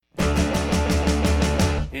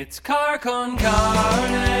It's car con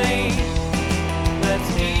carne.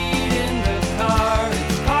 Let's eat in the car.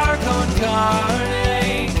 It's car con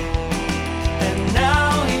carne. And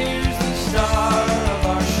now here's the star of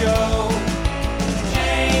our show,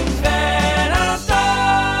 James Van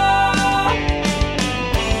Alstyne.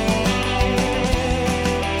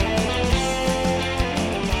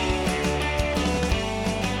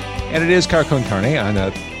 And it is car con carne on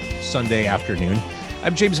a Sunday afternoon.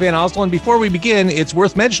 I'm James Van Alstyne. Before we begin, it's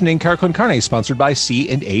worth mentioning Car Con Carne is sponsored by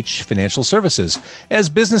C&H Financial Services. As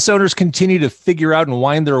business owners continue to figure out and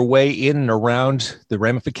wind their way in and around the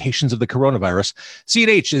ramifications of the coronavirus,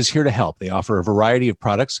 C&H is here to help. They offer a variety of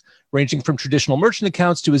products ranging from traditional merchant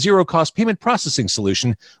accounts to a zero-cost payment processing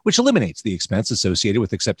solution, which eliminates the expense associated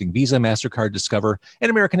with accepting Visa, MasterCard, Discover, and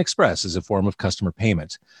American Express as a form of customer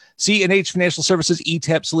payment. C&H Financial Services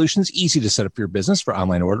eTap solutions, easy to set up for your business for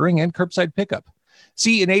online ordering and curbside pickup.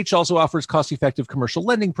 C&H also offers cost-effective commercial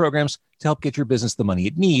lending programs to help get your business the money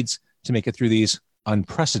it needs to make it through these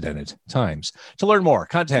unprecedented times. To learn more,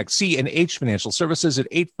 contact C&H Financial Services at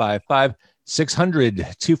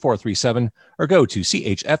 855-600-2437 or go to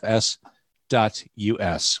chfs.us.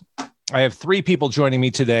 I have three people joining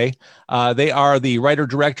me today. They are the writer,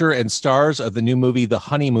 director, and stars of the new movie, The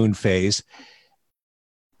Honeymoon Phase.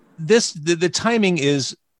 The timing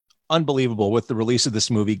is unbelievable with the release of this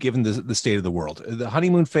movie, given the state of the world. The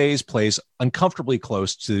Honeymoon Phase plays uncomfortably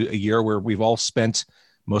close to a year where we've all spent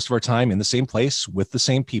most of our time in the same place with the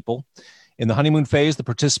same people. In the honeymoon phase, the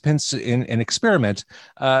participants in an experiment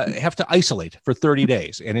have to isolate for 30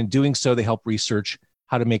 days. And in doing so, they help research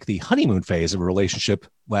how to make the honeymoon phase of a relationship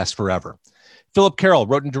last forever. Philip Carroll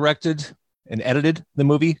wrote and directed and edited the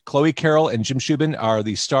movie. Chloe Carroll and Jim Shubin are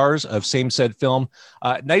the stars of Same Said Film.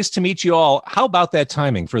 Nice to meet you all. How about that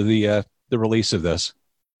timing for the release of this?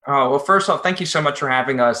 Oh, well, first off, thank you so much for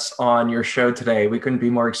having us on your show today. We couldn't be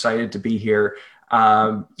more excited to be here.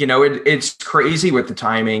 It's crazy with the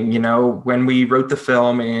timing. When we wrote the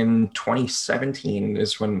film in 2017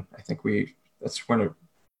 is when that's when it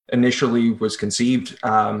initially was conceived.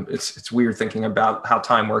 It's weird thinking about how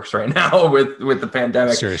time works right now with the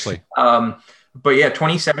pandemic. Seriously. But yeah,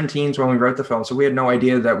 2017 is when we wrote the film. So we had no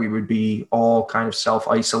idea that we would be all kind of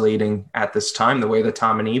self-isolating at this time, the way that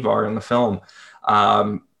Tom and Eve are in the film.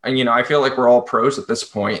 And I feel like we're all pros at this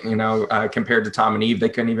point, compared to Tom and Eve. They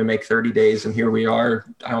couldn't even make 30 days. And here we are.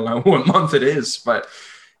 I don't know what month it is, but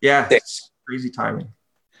yeah, it's crazy timing.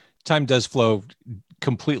 Time does flow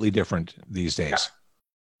completely different these days. Yeah.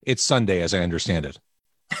 It's Sunday, as I understand it.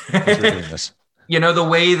 As we're doing this. The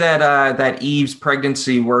way that Eve's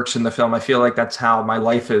pregnancy works in the film, I feel like that's how my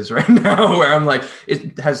life is right now, where I'm like,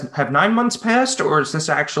 have 9 months passed, or is this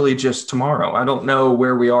actually just tomorrow? I don't know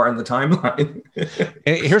where we are in the timeline.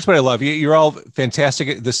 And here's what I love. You're all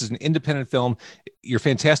fantastic. This is an independent film. You're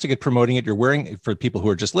fantastic at promoting it. You're wearing, for people who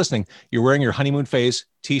are just listening, you're wearing your honeymoon phase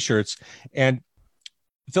t-shirts, and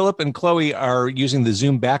Philip and Chloe are using the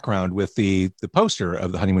Zoom background with the poster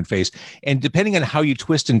of the honeymoon phase. And depending on how you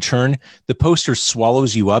twist and turn, the poster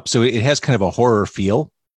swallows you up. So it has kind of a horror feel.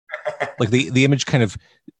 Like the image kind of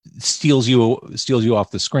steals you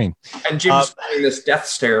off the screen. And Jim's doing this death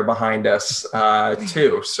stare behind us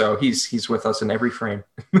too. So he's with us in every frame.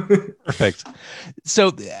 Perfect.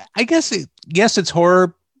 So I guess, yes, it's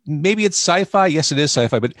horror. Maybe it's sci-fi. Yes, it is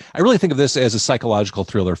sci-fi. But I really think of this as a psychological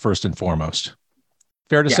thriller first and foremost.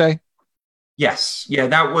 Fair to say? Yes. Yeah,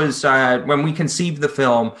 that was when we conceived the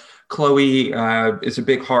film. Chloe is a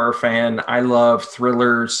big horror fan. I love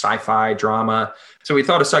thrillers, sci-fi, drama. So we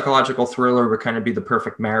thought a psychological thriller would kind of be the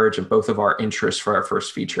perfect marriage of both of our interests for our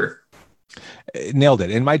first feature. Nailed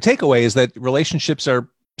it. And my takeaway is that relationships are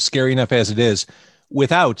scary enough as it is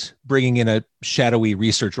without bringing in a shadowy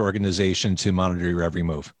research organization to monitor your every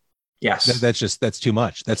move. Yes. That's too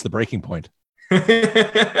much. That's the breaking point.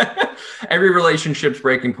 Every relationship's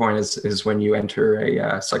breaking point is when you enter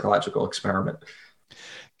a psychological experiment.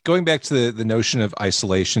 Going back to the notion of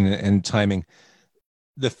isolation and timing,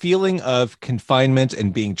 the feeling of confinement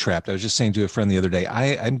and being trapped. I was just saying to a friend the other day,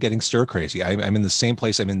 I'm getting stir crazy. I'm in the same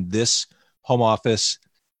place. I'm in this home office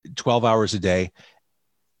 12 hours a day.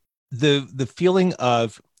 The feeling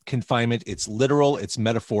of confinement, it's literal, it's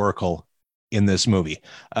metaphorical in this movie.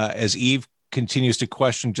 As Eve continues to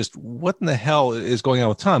question just what in the hell is going on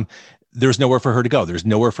with Tom, there's nowhere for her to go. There's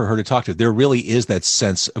nowhere for her to talk to. There really is that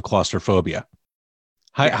sense of claustrophobia.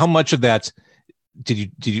 How much of that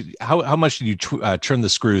how much did you turn the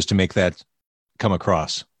screws to make that come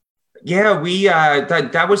across? Yeah, we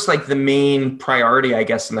that was like the main priority, I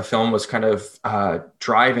guess, in the film, was kind of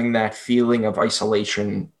driving that feeling of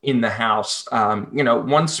isolation in the house.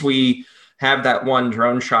 Once we have that one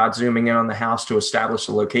drone shot zooming in on the house to establish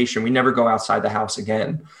the location. We never go outside the house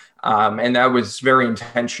again. And that was very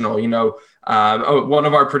intentional. One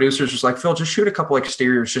of our producers was like, Phil, just shoot a couple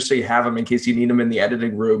exteriors just so you have them in case you need them in the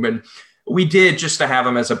editing room. And we did, just to have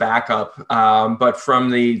them as a backup. But from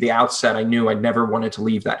the outset, I knew I never wanted to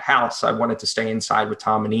leave that house. I wanted to stay inside with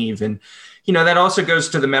Tom and Eve. And, that also goes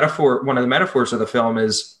to the metaphor. One of the metaphors of the film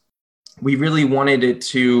is we really wanted it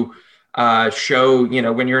to show,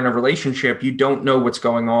 when you're in a relationship, you don't know what's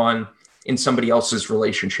going on in somebody else's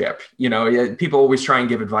relationship. People always try and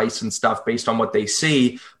give advice and stuff based on what they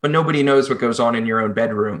see, but nobody knows what goes on in your own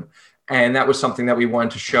bedroom. And that was something that we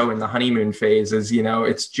wanted to show in the honeymoon phase is,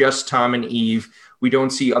 it's just Tom and Eve. We don't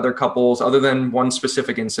see other couples other than one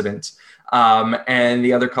specific incident. And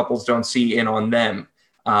the other couples don't see in on them.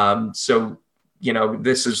 So,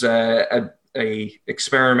 this is a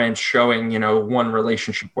experiment showing, one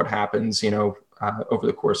relationship, what happens, over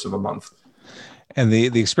the course of a month. And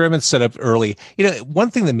the experiment's set up early.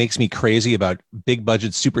 One thing that makes me crazy about big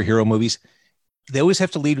budget superhero movies, they always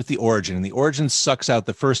have to lead with the origin, and the origin sucks out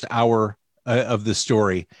the first hour of the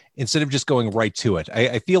story instead of just going right to it.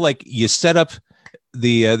 I feel like you set up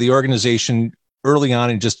the organization early on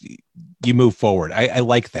and just you move forward. I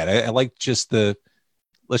like that. I like just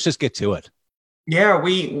let's just get to it. Yeah,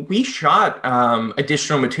 we shot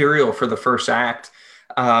additional material for the first act.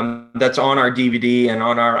 That's on our DVD and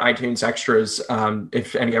on our iTunes extras.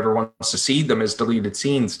 If any ever wants to see them as deleted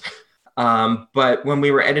scenes. But when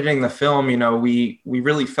we were editing the film, we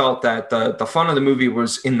really felt that the fun of the movie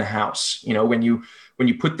was in the house. When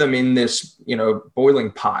you put them in this,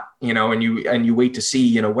 boiling pot, and you wait to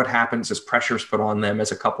see, what happens as pressure's put on them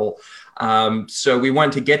as a couple. So we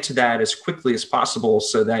wanted to get to that as quickly as possible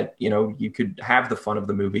so that, you could have the fun of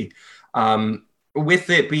the movie. With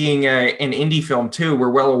it being an indie film too, we're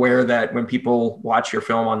well aware that when people watch your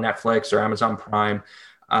film on Netflix or Amazon Prime,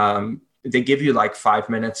 they give you like 5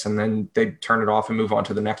 minutes and then they turn it off and move on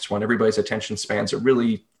to the next one. Everybody's attention spans are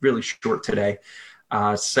really, really short today.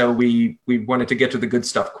 So we wanted to get to the good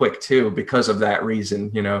stuff quick too, because of that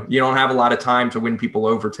reason. You don't have a lot of time to win people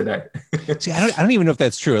over today. See, I don't even know if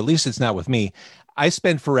that's true. At least it's not with me. I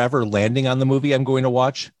spend forever landing on the movie I'm going to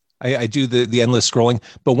watch. I do the endless scrolling,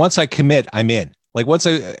 but once I commit, I'm in. Like once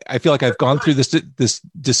I feel like I've gone through this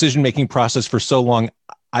decision-making process for so long,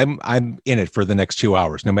 I'm in it for the next 2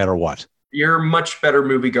 hours, no matter what. You're a much better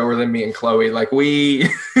moviegoer than me and Chloe. Like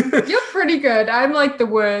You're pretty good. I'm like the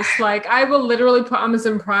worst. Like I will literally put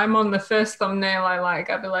Amazon Prime on the first thumbnail I like.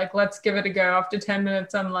 I'd be like, let's give it a go. After 10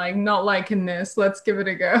 minutes, I'm like, not liking this. Let's give it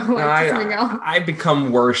a go. Something else. I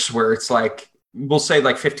become worse where it's like, we'll say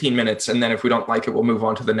like 15 minutes. And then if we don't like it, we'll move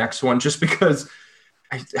on to the next one just because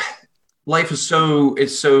life is so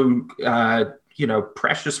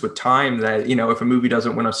precious with time that, if a movie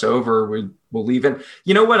doesn't win us over, we'll leave it.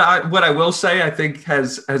 What I will say, I think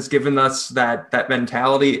has given us that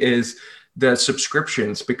mentality is the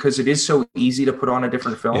subscriptions, because it is so easy to put on a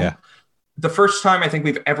different film. Yeah. The first time I think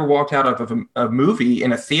we've ever walked out of a movie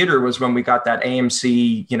in a theater was when we got that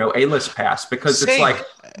AMC, A-list pass, because Same.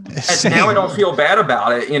 It's like, now I don't feel bad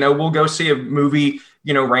about it. We'll go see a movie,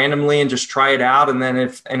 randomly and just try it out. And then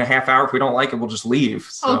if in a half hour, if we don't like it, we'll just leave.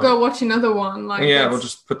 So, I'll go watch another one. we'll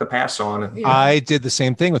just put the pass on. Yeah. I did the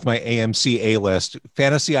same thing with my AMC A-list.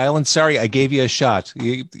 Fantasy Island, sorry, I gave you a shot.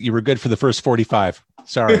 You were good for the first 45.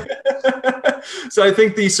 Sorry. So I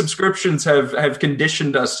think these subscriptions have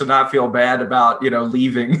conditioned us to not feel bad about,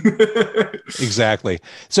 leaving. Exactly.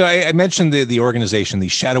 So I mentioned the organization, the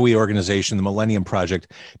shadowy organization, the Millennium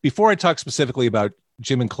Project. Before I talk specifically about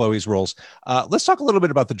Jim and Chloe's roles, let's talk a little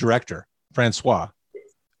bit about the director, Francois.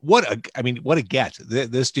 What a get.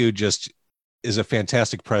 This dude just is a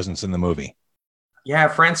fantastic presence in the movie. Yeah,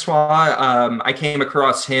 Francois, I came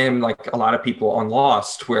across him like a lot of people on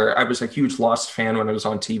Lost, where I was a huge Lost fan when I was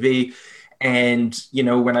on TV. And,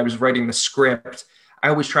 when I was writing the script, I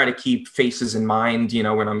always try to keep faces in mind,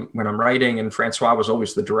 when I'm writing, and Francois was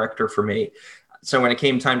always the director for me. So when it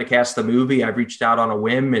came time to cast the movie, I reached out on a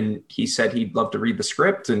whim, and he said he'd love to read the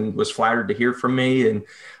script and was flattered to hear from me. And,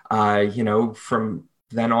 from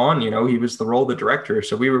then on, he was the role of the director.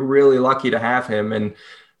 So we were really lucky to have him. And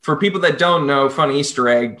for people that don't know, funny Easter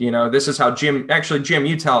egg, this is how Jim,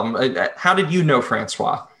 you tell him, how did you know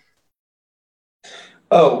Francois?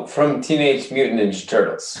 Oh, from Teenage Mutant Ninja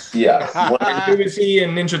Turtles. Yeah. Who is he in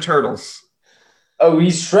Ninja Turtles? Oh,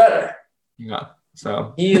 he's Shredder. Yeah.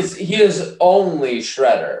 So he is only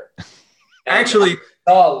Shredder. Actually,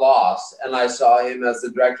 I saw Lost, and I saw him as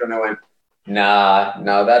the director, and I went,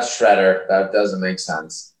 no, that's Shredder. That doesn't make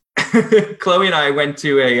sense. Chloe and I went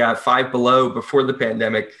to a Five Below before the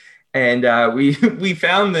pandemic, and we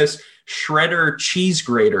found this Shredder cheese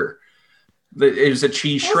grater. It was a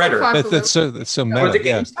cheese shredder. That's so meta. Was it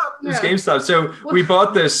GameStop? It was GameStop. So we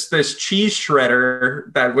bought this cheese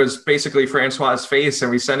shredder that was basically Francois's face,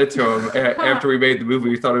 and we sent it to him after we made the movie.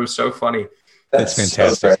 We thought it was so funny. That's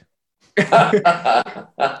fantastic.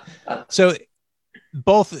 So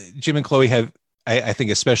both Jim and Chloe have, I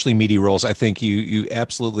think, especially meaty roles. I think you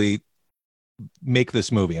absolutely make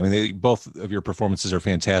this movie. I mean, both of your performances are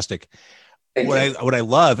fantastic. What I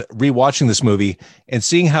love rewatching this movie and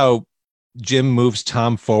seeing how Jim moves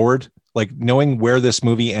Tom forward, like knowing where this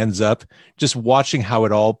movie ends up, just watching how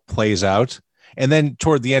it all plays out. And then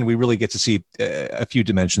toward the end, we really get to see a few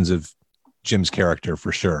dimensions of Jim's character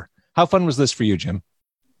for sure. How fun was this for you, Jim?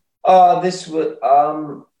 This was,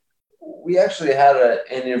 we actually had an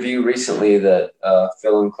interview recently that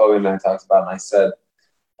Phil and Chloe and I talked about, and I said,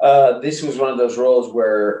 this was one of those roles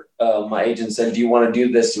where my agent said, do you want to do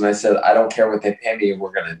this? And I said, I don't care what they pay me.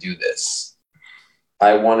 We're going to do this.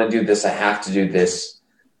 I want to do this. I have to do this.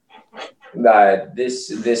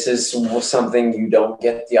 This is something you don't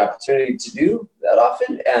get the opportunity to do that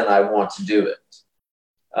often, and I want to do it.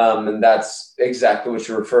 And that's exactly what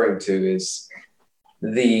you're referring to, is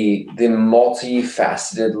the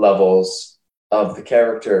multifaceted levels of the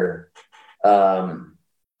character are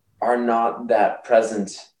not that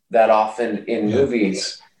present that often in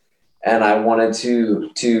movies. And I wanted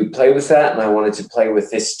to play with that, and I wanted to play with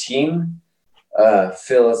this team.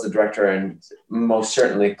 Phil as the director, and most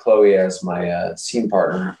certainly Chloe as my scene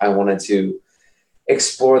partner. I wanted to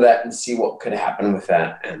explore that and see what could happen with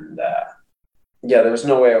that. And there was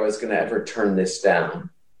no way I was going to ever turn this down.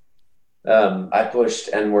 I pushed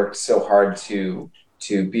and worked so hard to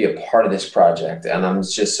be a part of this project, and I'm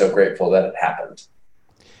just so grateful that it happened.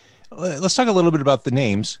 Let's talk a little bit about the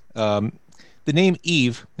names. The name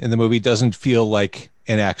Eve in the movie doesn't feel like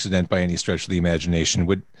an accident by any stretch of the imagination.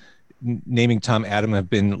 Would naming Tom Adam have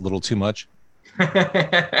been a little too much?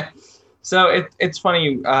 So it's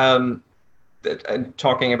funny,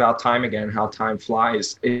 talking about time again, how time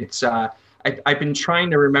flies. It's I've been trying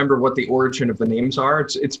to remember what the origin of the names are.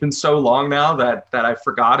 It's been so long now that I've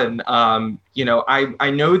forgotten. I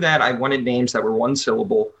know that I wanted names that were one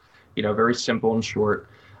syllable, very simple and short.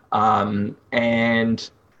 And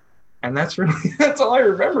that's all I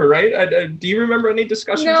remember, right? Do you remember any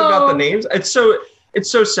discussions about the names? It's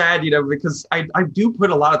so sad, because I do put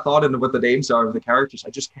a lot of thought into what the names are of the characters. I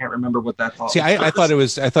just can't remember what that thought was. See, I thought it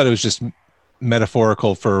was just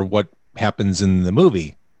metaphorical for what happens in the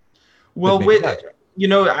movie. Well,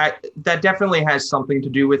 that definitely has something to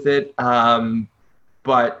do with it.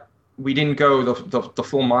 But we didn't go the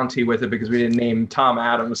full Monty with it because we didn't name Tom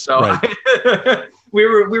Adams. So right. we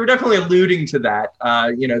were definitely alluding to that,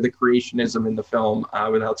 the creationism in the film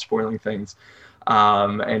without spoiling things.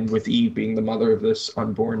 And with Eve being the mother of this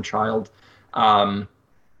unborn child. But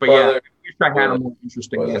yeah, I wish I had a more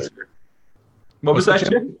interesting answer. What was that,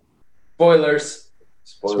 Jim? Spoilers.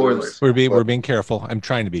 We're being careful. I'm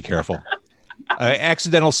trying to be careful.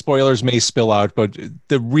 Accidental spoilers may spill out, but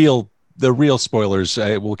the real spoilers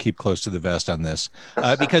we'll keep close to the vest on this,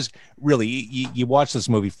 because really, you watch this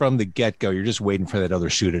movie from the get-go. You're just waiting for that other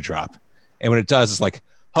shoe to drop, and when it does, it's like,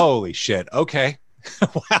 holy shit! Okay,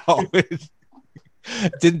 wow.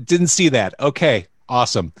 Didn't see that. Okay,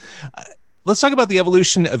 awesome. Let's talk about the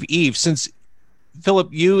evolution of Eve. Since Philip,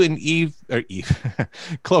 you and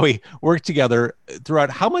Chloe worked together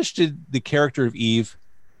throughout, how much did the character of Eve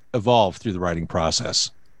evolve through the writing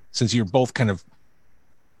process? Since you're both kind of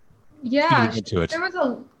into it. There was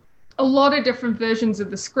a lot of different versions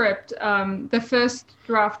of the script. The first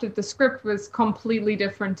draft of the script was completely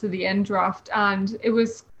different to the end draft, and it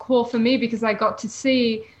was cool for me because I got to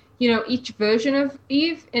see each version of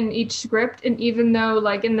Eve in each script. And even though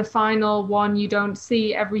like in the final one, you don't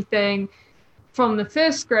see everything from the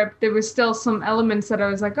first script, there was still some elements that I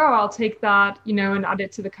was like, oh, I'll take that, and add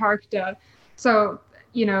it to the character. So,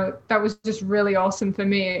 that was just really awesome for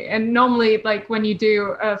me. And normally, like when you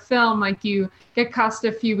do a film, like you get cast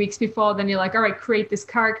a few weeks before, then you're like, all right, create this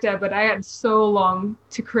character. But I had so long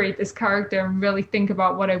to create this character and really think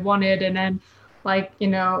about what I wanted. And then I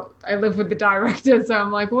live with the director, so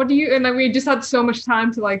I'm like, what do you, and then we just had so much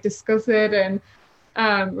time to like discuss it and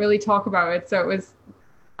really talk about it. So it was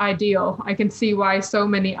ideal. I can see why so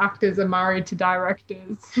many actors are married to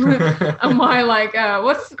directors. And why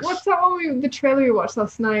what's that one the trailer we watched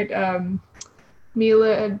last night?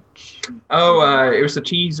 Mila. Oh, it was a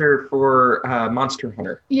teaser for Monster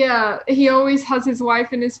Hunter. Yeah, he always has his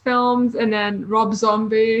wife in his films, and then Rob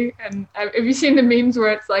Zombie. And have you seen the memes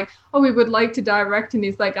where it's like, oh, we would like to direct, and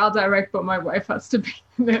he's like, I'll direct, but my wife has to be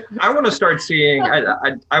in it. I want to start seeing.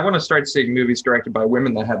 I want to start seeing movies directed by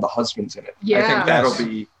women that have the husbands in it. Yeah. I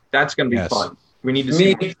think that's going to be fun. We need to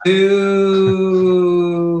see. Me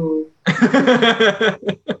too. I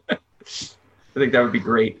think that would be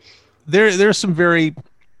great. There's some very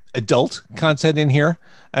adult content in here.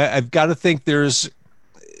 I've got to think there's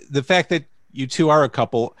the fact that you two are a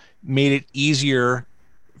couple made it easier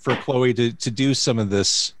for Chloe to do some of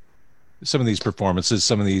these performances,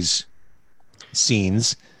 some of these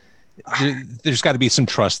scenes. There's got to be some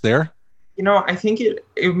trust there. I think it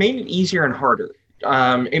made it easier and harder.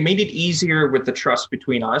 It made it easier with the trust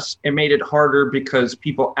between us. It made it harder because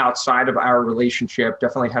people outside of our relationship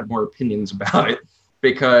definitely had more opinions about it.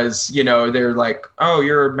 Because, they're like, oh,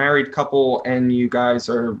 you're a married couple and you guys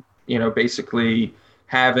are, basically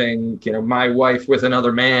having, my wife with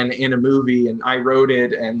another man in a movie and I wrote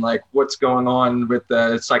it and like, what's going on with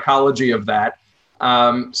the psychology of that?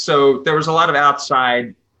 So there was a lot of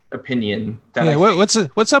outside opinion.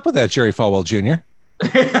 What's up with that, Jerry Falwell Jr.?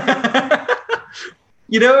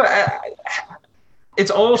 It's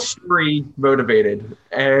all story motivated.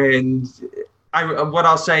 And what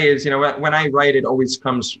I'll say is, when I write, it always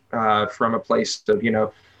comes from a place of,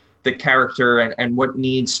 the character and what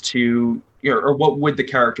needs to, or what would the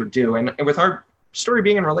character do. And with our story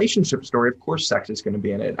being a relationship story, of course, sex is going to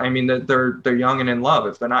be in it. I mean, they're young and in love.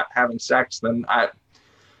 If they're not having sex, then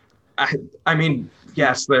I mean,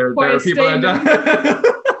 yes, there are people that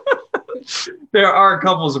there are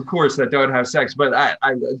couples, of course, that don't have sex, but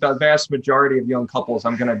the vast majority of young couples,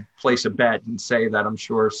 I'm going to place a bet and say that I'm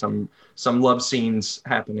sure some love scenes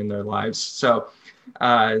happen in their lives. So,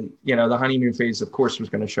 the honeymoon phase, of course, was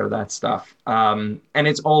going to show that stuff. And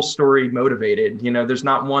it's all story motivated. There's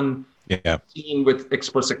not one scene with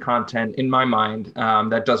explicit content in my mind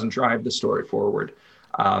that doesn't drive the story forward.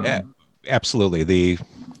 Absolutely.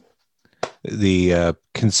 The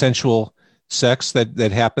consensual sex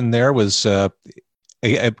that happened there was a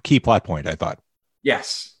key plot point, I thought.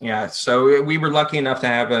 Yes. Yeah. So we were lucky enough to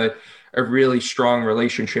have a really strong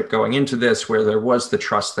relationship going into this where there was the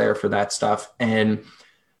trust there for that stuff. And,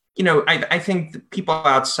 I think people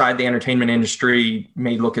outside the entertainment industry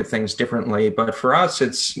may look at things differently, but for us,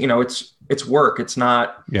 it's work. It's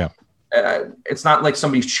not, it's not like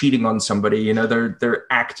somebody's cheating on somebody, they're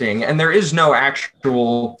acting and there is no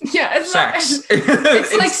actual sex.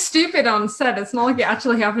 It's like stupid on set. It's not like you're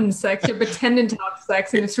actually having sex. You're pretending to have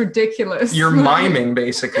sex and it's ridiculous. You're miming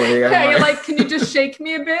basically. You're like, can you just shake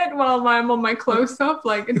me a bit while I'm on my close up?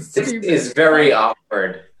 Like it's stupid. It's very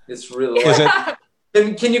awkward. It's really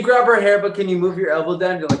Can you grab her hair, but can you move your elbow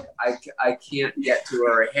down? You're like, I can't get to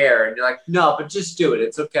her hair. And you're like, no, but just do it.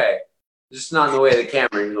 It's okay. Just not in the way of the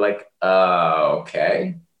camera. And you're like,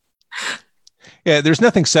 okay. Yeah, there's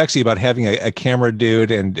nothing sexy about having a camera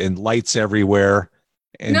dude and lights everywhere.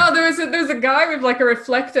 No, there's a guy with like a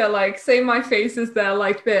reflector, like say my face is there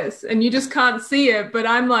like this, and you just can't see it, but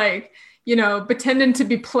I'm like, pretending to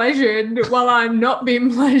be pleasured while I'm not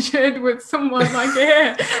being pleasured with someone like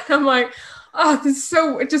here. I'm like, oh,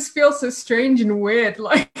 it just feels so strange and weird.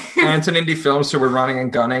 Like, and it's an indie film, so we're running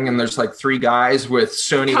and gunning, and there's like three guys with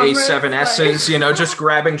Sony A7Ss, just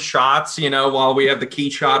grabbing shots, while we have the key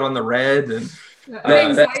shot on the red. And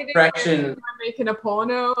that direction, I'm making a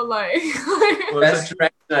porno, like. Best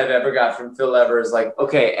direction I've ever got from Phil Lever is like,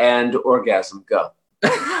 okay, and orgasm, go.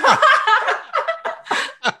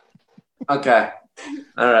 Okay,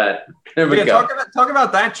 all right, here we go. Talk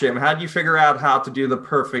about that, Jim. How do you figure out how to do the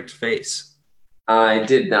perfect face? I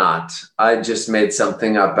did not. I just made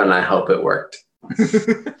something up, and I hope it worked.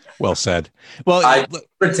 Well said. Well, I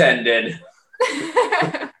pretended.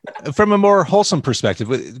 From a more wholesome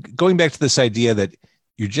perspective, going back to this idea that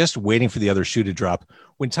you're just waiting for the other shoe to drop.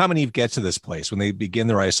 When Tom and Eve get to this place, when they begin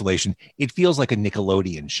their isolation, it feels like a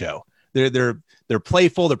Nickelodeon show. They're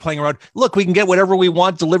playful. They're playing around. Look, we can get whatever we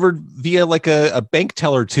want delivered via like a bank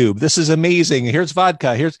teller tube. This is amazing. Here's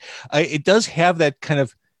vodka. It does have that kind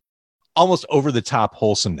of almost over the top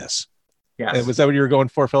wholesomeness. Yeah. Was that what you were going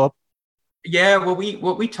for, Philip? Yeah. What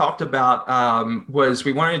we talked about was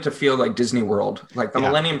we wanted it to feel like Disney World. Like the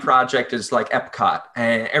Millennium Project is like Epcot,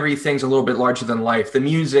 and everything's a little bit larger than life. The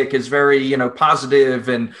music is very, positive,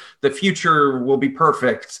 and the future will be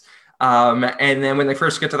perfect. And then when they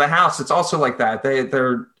first get to the house, it's also like that.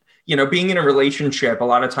 They're being in a relationship, a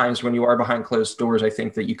lot of times when you are behind closed doors, I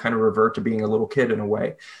think that you kind of revert to being a little kid in a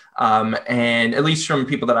way. And at least from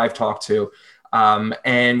people that I've talked to,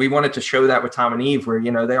 And we wanted to show that with Tom and Eve, where,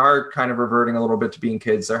 you know, they are kind of reverting a little bit to being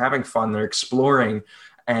kids. They're having fun. They're exploring.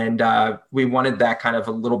 And we wanted that kind of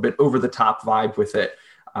a little bit over the top vibe with it.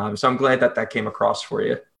 So I'm glad that came across for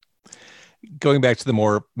you. Going back to the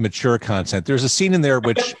more mature content, there's a scene in there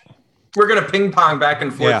which we're going to ping pong back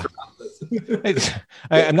and forth. Yeah. About this.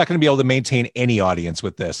 I'm not going to be able to maintain any audience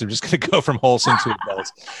with this. I'm just going to go from wholesome to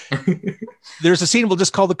adults. There's a scene we'll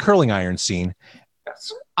just call the curling iron scene.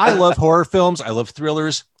 Yes. I love horror films. I love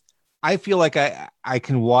thrillers. I feel like I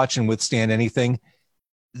can watch and withstand anything.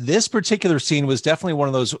 This particular scene was definitely one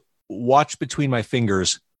of those watch between my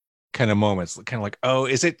fingers kind of moments. Kind of like, oh,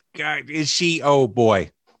 is it? God, is she? Oh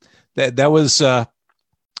boy, that was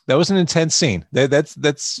an intense scene.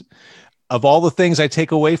 That's of all the things I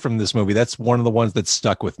take away from this movie, that's one of the ones that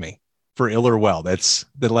stuck with me for ill or well. That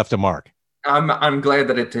left a mark. I'm glad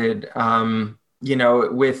that it did. You know,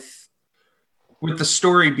 with the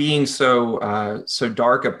story being so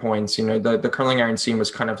dark at points, you know, the curling iron scene was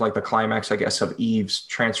kind of like the climax, I guess, of Eve's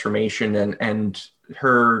transformation and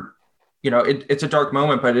her, you know, it's a dark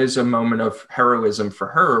moment, but it is a moment of heroism for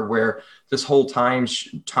her, where this whole time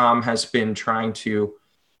Tom has been trying to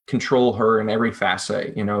control her in every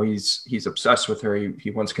facet. You know, he's obsessed with her.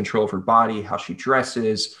 He wants control of her body, how she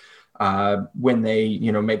dresses, when they,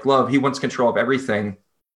 you know, make love. He wants control of everything.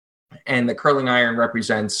 And the curling iron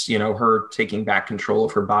represents, you know, her taking back control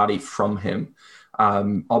of her body from him,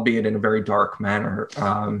 albeit in a very dark manner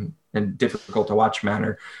and difficult to watch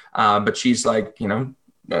manner. But she's like, you know,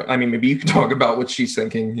 I mean, maybe you can talk about what she's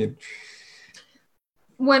thinking.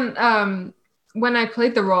 When I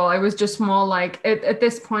played the role, I was just more like, at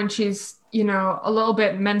this point, she's, you know, a little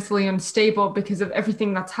bit mentally unstable because of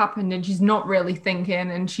everything that's happened, and she's not really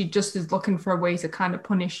thinking, and she just is looking for a way to kind of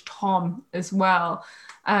punish Tom as well.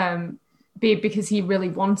 Because he really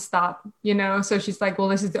wants that, you know, so she's like, well,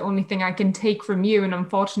 this is the only thing I can take from you, and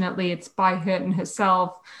unfortunately it's by hurting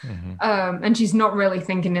herself. And she's not really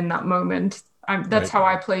thinking in that moment. That's how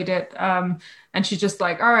I played it. And she's just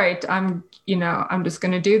like, all right, I'm just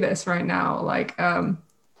gonna do this right now. Like,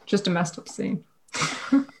 just a messed up scene.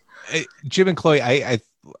 Jim and Chloe,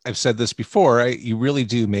 I've said this before, you really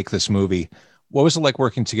do make this movie. What was it like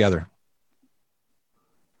working together?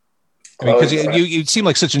 I mean, because you seem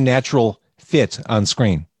like such a natural fit on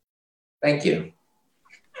screen. Thank you.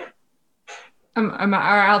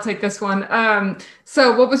 I'll take this one.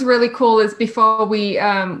 So what was really cool is before we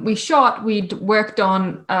shot, we'd worked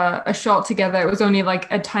on a shot together. It was only like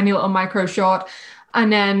a tiny little micro shot.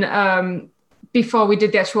 And then before we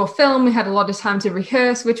did the actual film, we had a lot of time to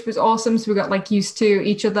rehearse, which was awesome. So we got like used to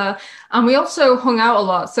each other. And we also hung out a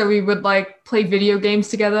lot. So we would like play video games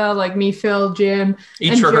together, like me, Phil, Jim.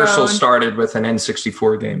 Each rehearsal started with an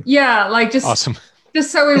N64 game. Yeah, like just awesome.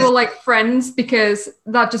 Just so we were like friends, because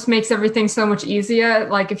that just makes everything so much easier.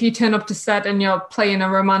 Like if you turn up to set and you're playing a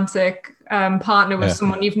romantic partner with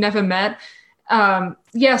someone you've never met,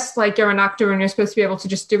 yes, like you're an actor and you're supposed to be able to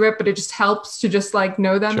just do it, but it just helps to just like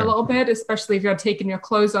know them a little bit, especially if you're taking your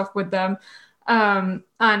clothes off with them.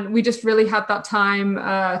 And we just really had that time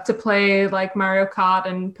to play like Mario Kart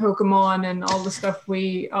and Pokemon and all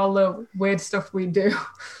the weird stuff we do.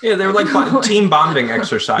 Yeah, they were like team bonding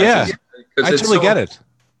exercises. Yeah, I totally get it.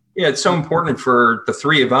 Yeah, it's so important for the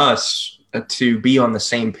three of us to be on the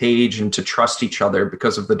same page and to trust each other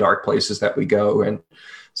because of the dark places that we go. And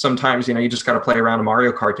sometimes, you know, you just got to play around a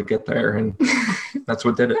Mario Kart to get there. And that's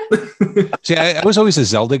what did it. See, I was always a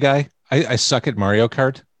Zelda guy. I suck at Mario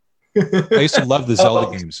Kart. I used to love the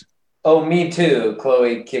Zelda games. Oh, me too.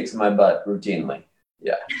 Chloe kicks my butt routinely.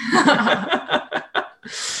 Yeah.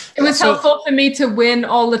 It was helpful for me to win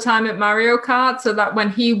all the time at Mario Kart, so that when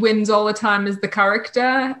he wins all the time as the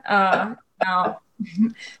character,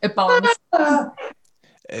 it balances.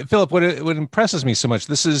 Philip, what impresses me so much,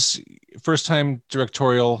 this is first time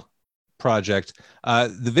directorial project.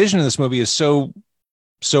 The vision of this movie is so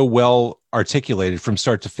well articulated from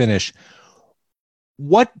start to finish.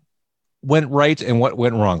 What went right and what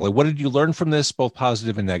went wrong? Like, what did you learn from this, both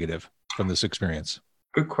positive and negative, from this experience?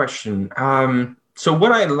 Good question. So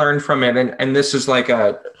what I learned from it, and this is like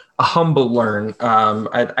a humble learn.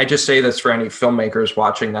 I just say this for any filmmakers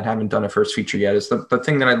watching that haven't done a first feature yet, is the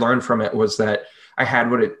thing that I learned from it was that I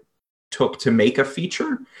had what it took to make a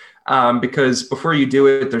feature. Because before you do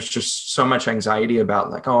it, there's just so much anxiety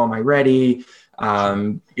about like, oh, am I ready?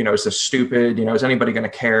 You know, is this stupid? You know, is anybody going to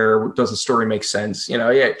care? Does the story make sense? You know,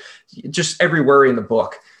 yeah, just every worry in the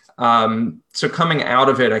book. So coming out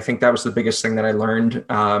of it, I think that was the biggest thing that I learned,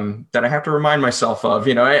 that I have to remind myself of.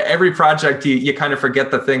 You know, every project you kind of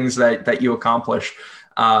forget the things that you accomplish.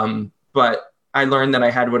 But I learned that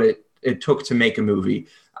I had what it took to make a movie.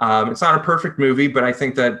 It's not a perfect movie, but I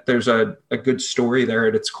think that there's a good story there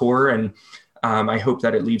at its core. And I hope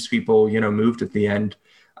that it leaves people, moved at the end.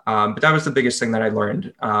 But that was the biggest thing that I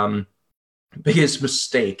learned. Biggest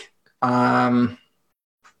mistake. So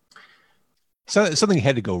something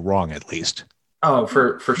had to go wrong at least. Oh,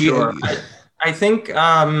 for sure. Yeah. I think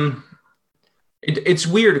it's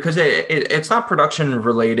weird because it's not production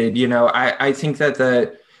related. I think that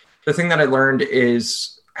the thing that I learned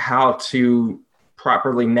is how to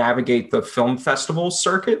properly navigate the film festival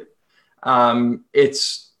circuit.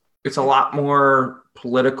 It's a lot more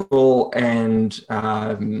political, and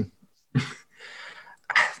I'm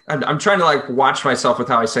trying to like watch myself with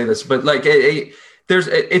how I say this, but like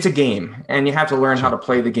it's a game, and you have to learn how to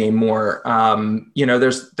play the game more.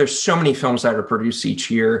 There's so many films that are produced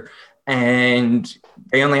each year, and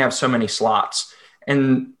they only have so many slots,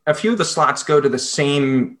 and a few of the slots go to the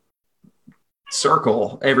same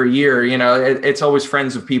circle every year. It's always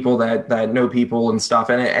friends of people that know people and stuff,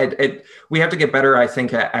 and we have to get better, I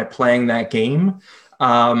think, at playing that game.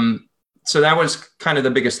 So that was kind of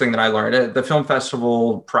the biggest thing that I learned. The film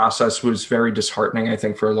festival process was very disheartening, I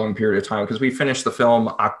think, for a long period of time, because we finished the film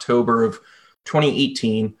October of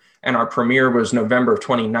 2018 and our premiere was November of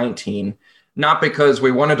 2019. Not because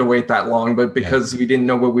we wanted to wait that long, but because we didn't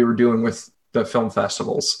know what we were doing with the film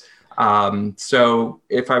festivals. So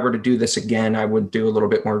if I were to do this again, I would do a little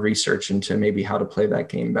bit more research into maybe how to play that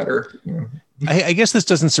game better. I guess this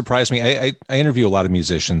doesn't surprise me. I interview a lot of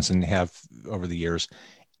musicians and have over the years.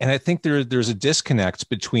 And I think there's a disconnect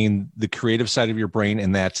between the creative side of your brain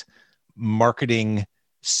and that marketing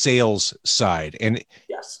sales side. And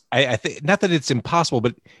yes, I think not that it's impossible,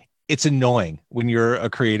 but it's annoying when you're a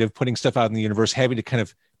creative putting stuff out in the universe, having to kind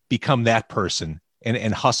of become that person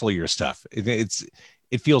and hustle your stuff.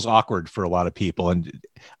 It feels awkward for a lot of people. And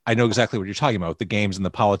I know exactly what you're talking about, the games and the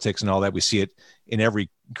politics and all that. We see it in every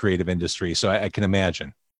creative industry. So I can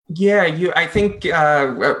imagine. Yeah, I think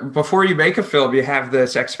before you make a film, you have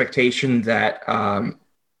this expectation that,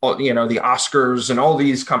 the Oscars and all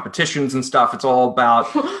these competitions and stuff, it's all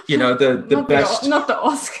about, the not best. Not the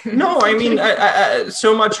Oscars. No, I mean,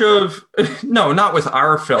 so much of, no, not with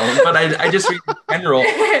our film, but I just mean in general,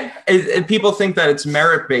 people think that it's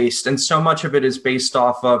merit-based, and so much of it is based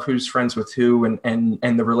off of who's friends with who and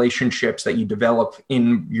the relationships that you develop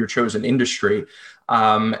in your chosen industry.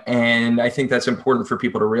 And I think that's important for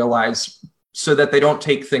people to realize so that they don't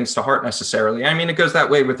take things to heart necessarily. I mean, it goes that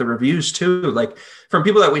way with the reviews too. Like from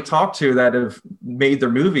people that we talk to that have made their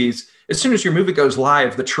movies, as soon as your movie goes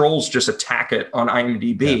live, the trolls just attack it on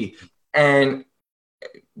IMDb. Yeah. And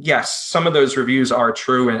yes, some of those reviews are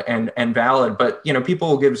true and valid, but people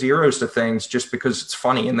will give zeros to things just because it's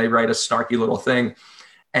funny and they write a snarky little thing.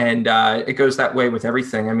 And it goes that way with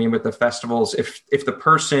everything. I mean, with the festivals, if the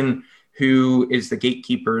person who is the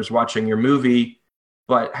gatekeeper is watching your movie,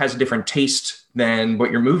 but has a different taste than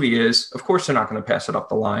what your movie is, of course, they're not going to pass it up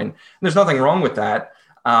the line. And there's nothing wrong with that.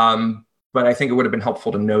 But I think it would have been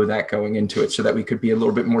helpful to know that going into it so that we could be a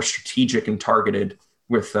little bit more strategic and targeted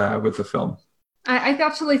with the film. I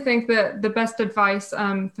actually think that the best advice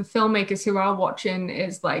for filmmakers who are watching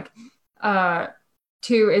is is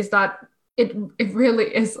that it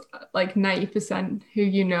really is like 90% who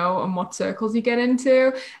you know and what circles you get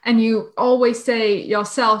into. And you always say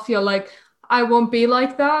yourself, you're like, I won't be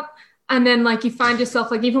like that. And then like you find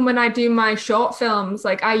yourself, like even when I do my short films,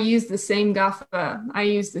 like I use the same gaffer, I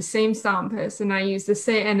use the same sound person, I use the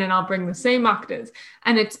same, and then I'll bring the same actors.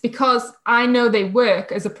 And it's because I know they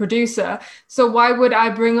work as a producer. So why would I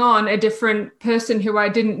bring on a different person who I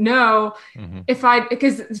didn't know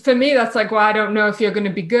because for me, that's like, well, I don't know if you're going to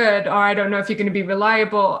be good, or I don't know if you're going to be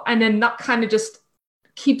reliable. And then that kind of just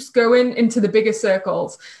keeps going into the bigger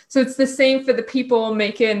circles. So it's the same for the people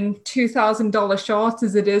making $2,000 shorts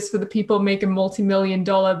as it is for the people making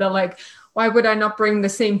multi-million-dollar. They're like, why would I not bring the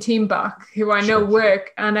same team back who I know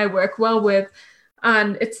work and I work well with?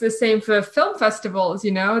 And it's the same for film festivals,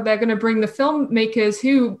 they're going to bring the filmmakers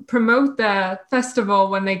who promote their festival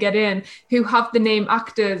when they get in, who have the name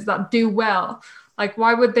actors that do well. Like,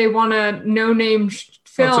 why would they want a no-name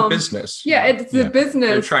film? Well, it's a business. Yeah, it's a business.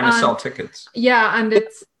 They're trying to sell tickets. Yeah, and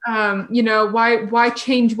it's, why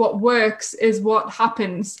change what works is what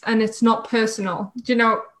happens, and it's not personal.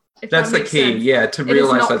 That's the key, sense. To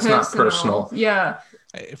realize that's not personal. Yeah.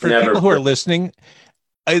 For people who are listening,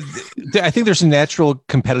 I think there's a natural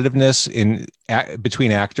competitiveness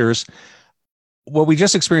between actors. What we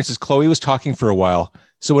just experienced is Chloe was talking for a while.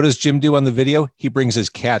 So what does Jim do on the video? He brings his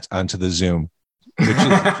cat onto the Zoom,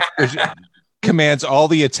 which commands all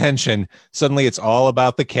the attention. Suddenly it's all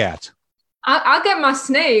about the cat. I'll get my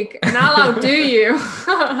snake and I'll outdo you.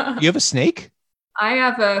 You have a snake? I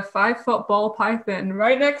have a 5-foot ball python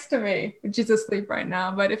right next to me, which is asleep right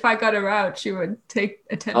now. But if I got her out, she would take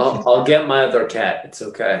attention. I'll get my other cat. It's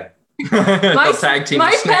okay. They'll tag team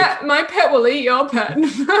the snake. My pet will eat your pet.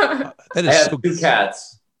 That I is have so, 2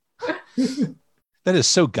 cats. that is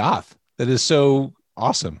so goth. That is so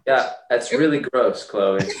awesome. Yeah, that's really gross,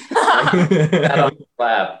 Chloe. That on the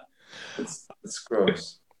lap. It's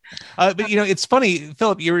gross. But it's funny,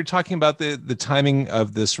 Philip, you were talking about the timing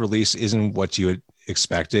of this release isn't what you had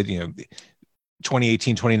expected.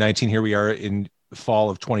 2018, 2019, here we are in fall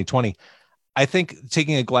of 2020. I think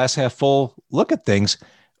taking a glass half full look at things,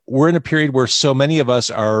 we're in a period where so many of us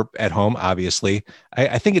are at home, obviously.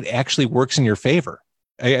 I think it actually works in your favor.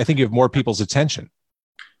 I think you have more people's attention.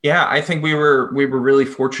 Yeah, I think we were really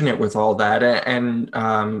fortunate with all that. And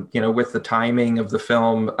with the timing of the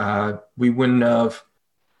film, we wouldn't have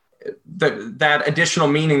that additional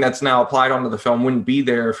meaning that's now applied onto the film wouldn't be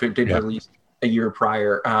there if it did release a year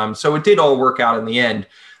prior. So it did all work out in the end.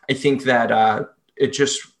 I think that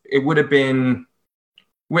it would have been,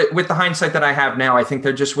 with the hindsight that I have now, I think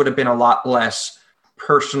there just would have been a lot less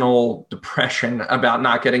personal depression about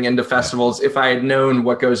not getting into festivals if I had known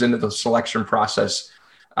what goes into the selection process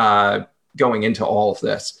going into all of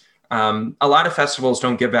this. A lot of festivals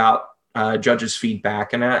don't give out judges'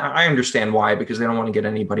 feedback, and I understand why, because they don't want to get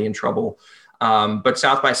anybody in trouble. But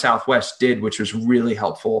South by Southwest did, which was really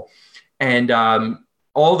helpful. And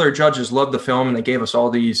all their judges loved the film, and they gave us all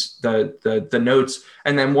these the notes.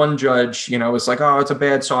 And then one judge, was like, "Oh, it's a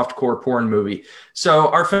bad softcore porn movie." So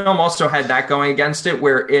our film also had that going against it,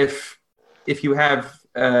 where if you have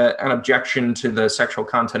an objection to the sexual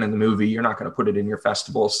content in the movie, you're not going to put it in your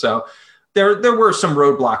festival. So there were some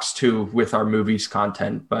roadblocks too with our movie's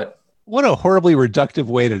content. But what a horribly reductive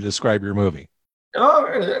way to describe your movie. Oh.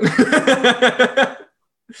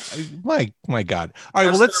 My God. All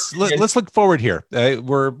right. Well, let's look forward here.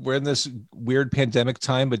 We're in this weird pandemic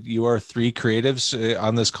time, but you are 3 creatives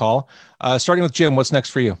on this call. Starting with Jim, what's next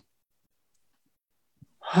for you?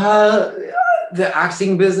 The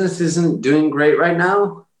acting business isn't doing great right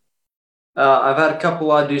now. I've had a couple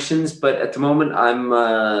auditions, but at the moment I'm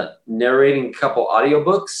narrating a couple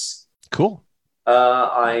audiobooks. Cool.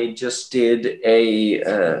 I just did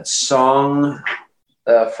a song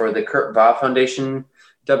for the Kurt Weill Foundation,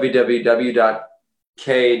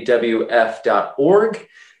 www.kwf.org.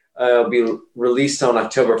 It'll be released on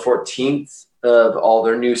October 14th of all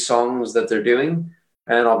their new songs that they're doing,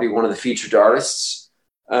 and I'll be one of the featured artists.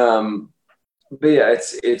 But yeah,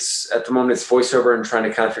 it's at the moment it's voiceover and trying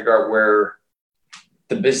to kind of figure out where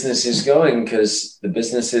the business is going, because the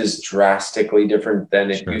business is drastically different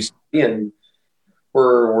than it used to be, and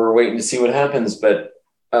we're waiting to see what happens. But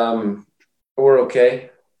we're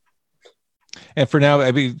okay. And for now,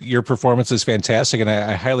 I mean, your performance is fantastic, and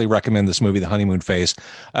I highly recommend this movie, The Honeymoon Phase.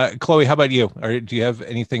 Chloe, how about you? Do you have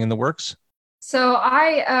anything in the works? So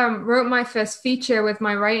I wrote my first feature with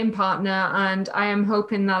my writing partner, and I am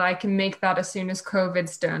hoping that I can make that as soon as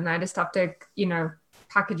COVID's done. I just have to,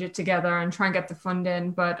 package it together and try and get the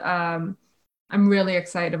funding. But I'm really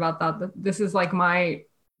excited about that. This is like my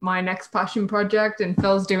next passion project, and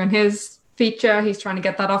Phil's doing his feature. He's trying to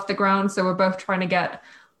get that off the ground. So we're both trying to get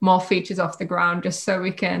more features off the ground just so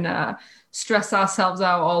we can stress ourselves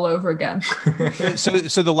out all over again. So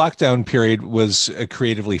the lockdown period was a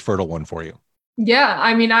creatively fertile one for you. Yeah.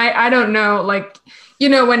 I mean, I don't know,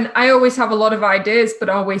 when I always have a lot of ideas, but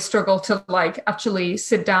always struggle to actually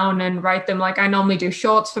sit down and write them. I normally do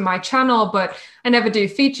shorts for my channel, but I never do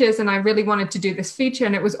features. And I really wanted to do this feature.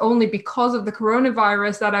 And it was only because of the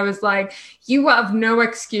coronavirus that I was like, you have no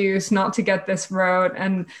excuse not to get this wrote.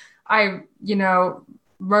 And I,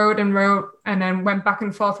 wrote and then went back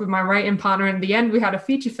and forth with my writing partner. In the end, we had a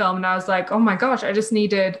feature film, and I was like, oh my gosh, I just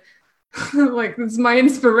needed my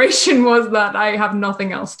inspiration was that I have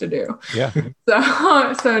nothing else to do. Yeah.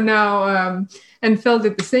 So now, and Phil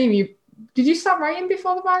did the same. Did you start writing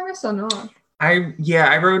before the virus or not?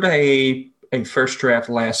 I wrote a first draft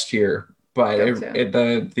last year, but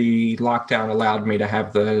the lockdown allowed me to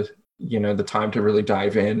have the time to really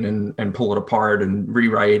dive in and pull it apart and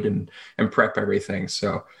rewrite and prep everything.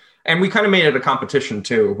 So, and we kind of made it a competition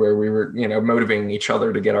too, where we were, motivating each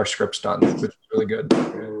other to get our scripts done, which was really good.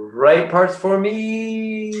 Write parts for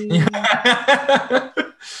me.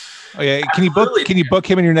 Oh yeah. Can you book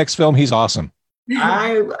him in your next film? He's awesome.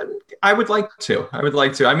 I would like to. I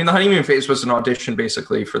mean, The Honeymoon Phase was an audition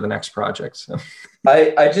basically for the next project. So.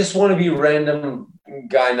 I just want to be random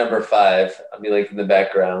guy number 5. I'll be in the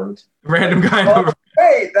background. Random guy number 5.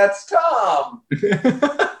 Hey, that's Tom.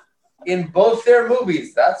 In both their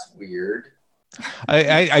movies. That's weird.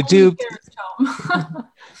 I do.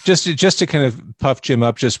 just to kind of puff Jim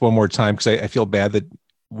up just one more time, because I feel bad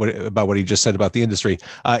about what he just said about the industry.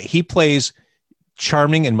 He plays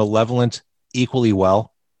charming and malevolent equally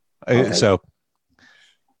well. Okay. So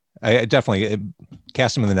I definitely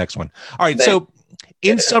cast him in the next one. All right. So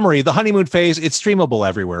in summary, the honeymoon phase, it's streamable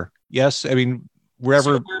everywhere. Yes. I mean,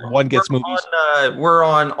 wherever one gets movies. We're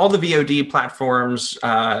on all the VOD platforms.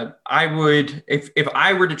 I would, if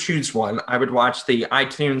I were to choose one, I would watch the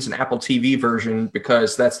iTunes and Apple TV version,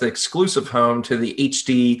 because that's the exclusive home to the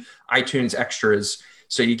HD iTunes extras.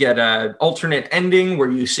 So you get an alternate ending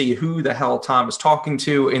where you see who the hell Tom is talking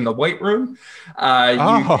to in the White Room.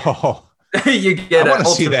 You get I want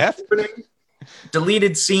to see that.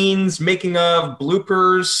 Deleted scenes, making of,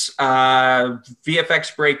 bloopers,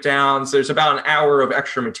 VFX breakdowns. There's about an hour of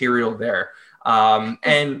extra material there.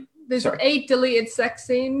 And there's 8 deleted sex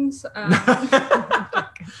scenes.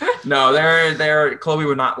 No, there. Chloe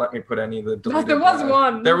would not let me put any of the deleted. There was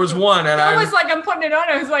one. There was one, and I was like, I'm putting it on.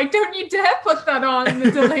 I was like, don't you dare put that on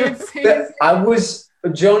the deleted scenes.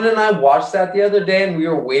 Joan and I watched that the other day, and we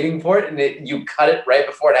were waiting for it, and you cut it right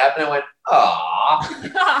before it happened. I went,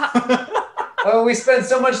 "Aw." Oh, we spent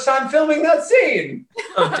so much time filming that scene.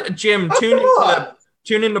 Jim,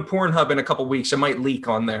 tune into Pornhub in a couple weeks. It might leak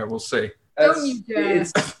on there. We'll see. Don't you dare.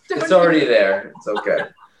 It's already there. It's okay.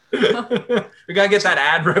 We gotta get that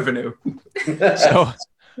ad revenue.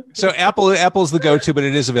 So Apple's the go-to, but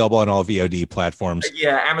it is available on all VOD platforms.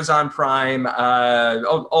 Yeah, Amazon Prime,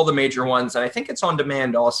 all the major ones, and I think it's on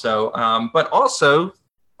demand also. But also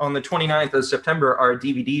on the 29th of September, our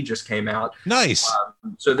DVD just came out. Nice.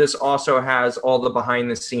 So this also has all the behind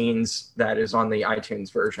the scenes that is on the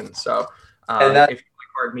iTunes version. So if you like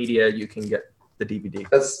hard media, you can get the DVD.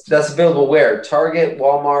 That's available where? Target,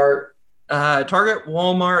 Walmart. Target,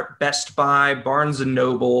 Walmart, Best Buy, Barnes and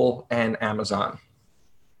Noble, and Amazon.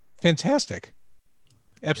 Fantastic.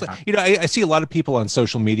 Absolutely. You know, I see a lot of people on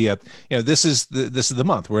social media. You know, this is the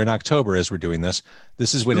month. We're in October as we're doing this.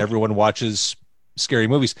 This is when everyone watches scary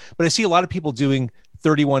movies. But I see a lot of people doing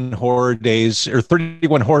 31 horror days or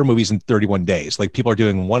 31 horror movies in 31 days. Like people are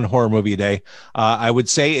doing one horror movie a day. I would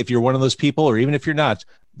say if you're one of those people, or even if you're not,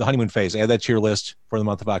 the honeymoon phase, add that to your list for the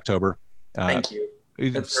month of October. Thank you.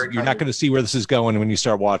 You're not going to see where this is going when you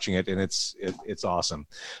start watching it, and it's awesome.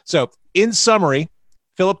 So, in summary,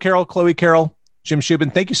 Philip Carroll, Chloe Carroll, Jim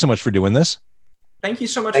Shubin, thank you so much for doing this. Thank you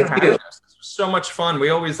so much for having us. This was so much fun. We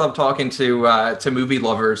always love talking to movie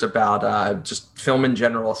lovers about just film in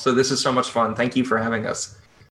general. So this is so much fun. Thank you for having us.